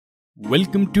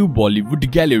Welcome to Bollywood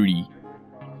Gallery.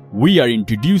 We are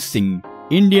introducing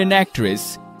Indian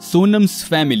actress Sonam's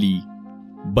family.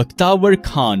 Bakhtavar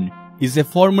Khan is a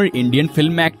former Indian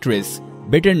film actress,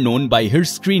 better known by her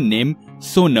screen name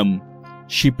Sonam.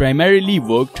 She primarily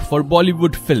worked for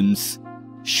Bollywood films.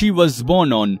 She was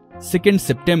born on 2nd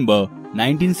September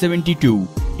 1972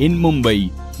 in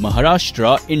Mumbai,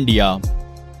 Maharastra, India.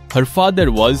 Her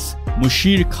father was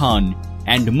Mushir Khan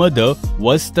and mother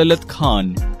was Talat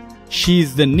Khan. She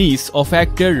is the niece of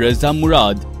actor Raza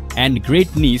Murad and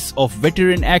great niece of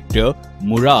veteran actor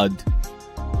Murad.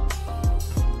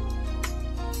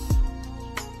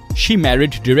 She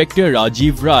married director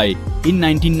Rajiv Rai in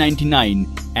 1999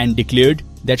 and declared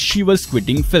that she was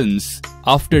quitting films.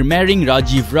 After marrying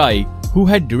Rajiv Rai, who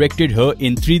had directed her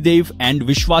in Tridev and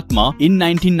Vishwatma in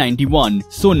 1991,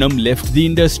 Sonam left the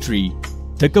industry.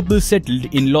 The couple settled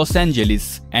in Los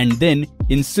Angeles and then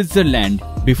in Switzerland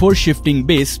before shifting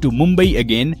base to Mumbai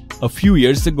again a few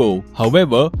years ago.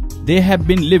 However, they have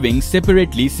been living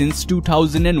separately since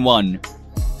 2001.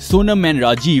 Sonam and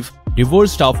Rajiv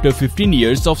divorced after 15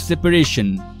 years of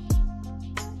separation.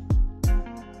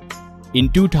 In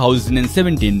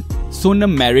 2017,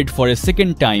 Sonam married for a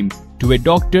second time to a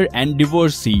doctor and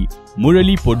divorcee,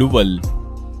 Murali Poduval.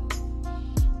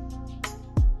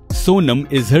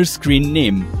 Sonam is her screen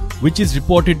name, which is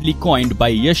reportedly coined by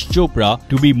Yash Chopra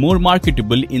to be more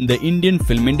marketable in the Indian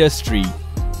film industry.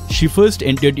 She first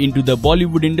entered into the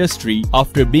Bollywood industry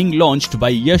after being launched by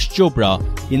Yash Chopra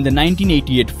in the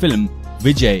 1988 film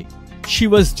Vijay. She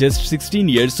was just 16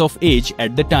 years of age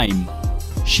at the time.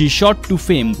 She shot to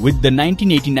fame with the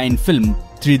 1989 film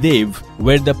Tridev,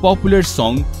 where the popular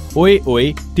song Oye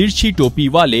Oye Tirchi Topi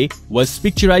Wale was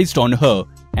picturized on her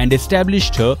and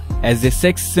established her as a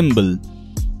sex symbol.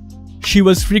 She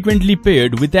was frequently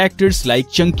paired with actors like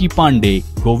Chunky Pandey,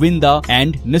 Govinda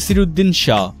and Nasiruddin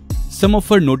Shah. Some of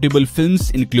her notable films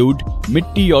include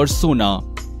Mitti Aur Sona,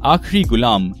 Aakhri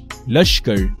Gulam,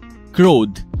 Lashkar,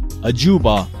 Krodh,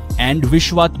 Ajuba and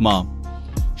Vishwatma.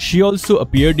 She also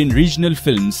appeared in regional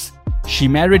films. She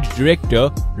married director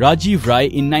Rajiv Rai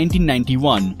in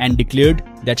 1991 and declared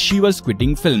that she was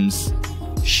quitting films.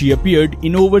 She appeared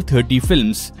in over 30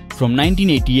 films from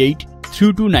 1988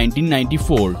 through to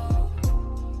 1994.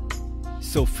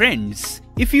 So friends,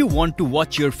 if you want to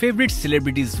watch your favorite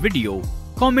celebrities video,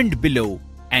 comment below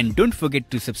and don't forget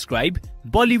to subscribe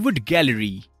Bollywood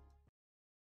Gallery.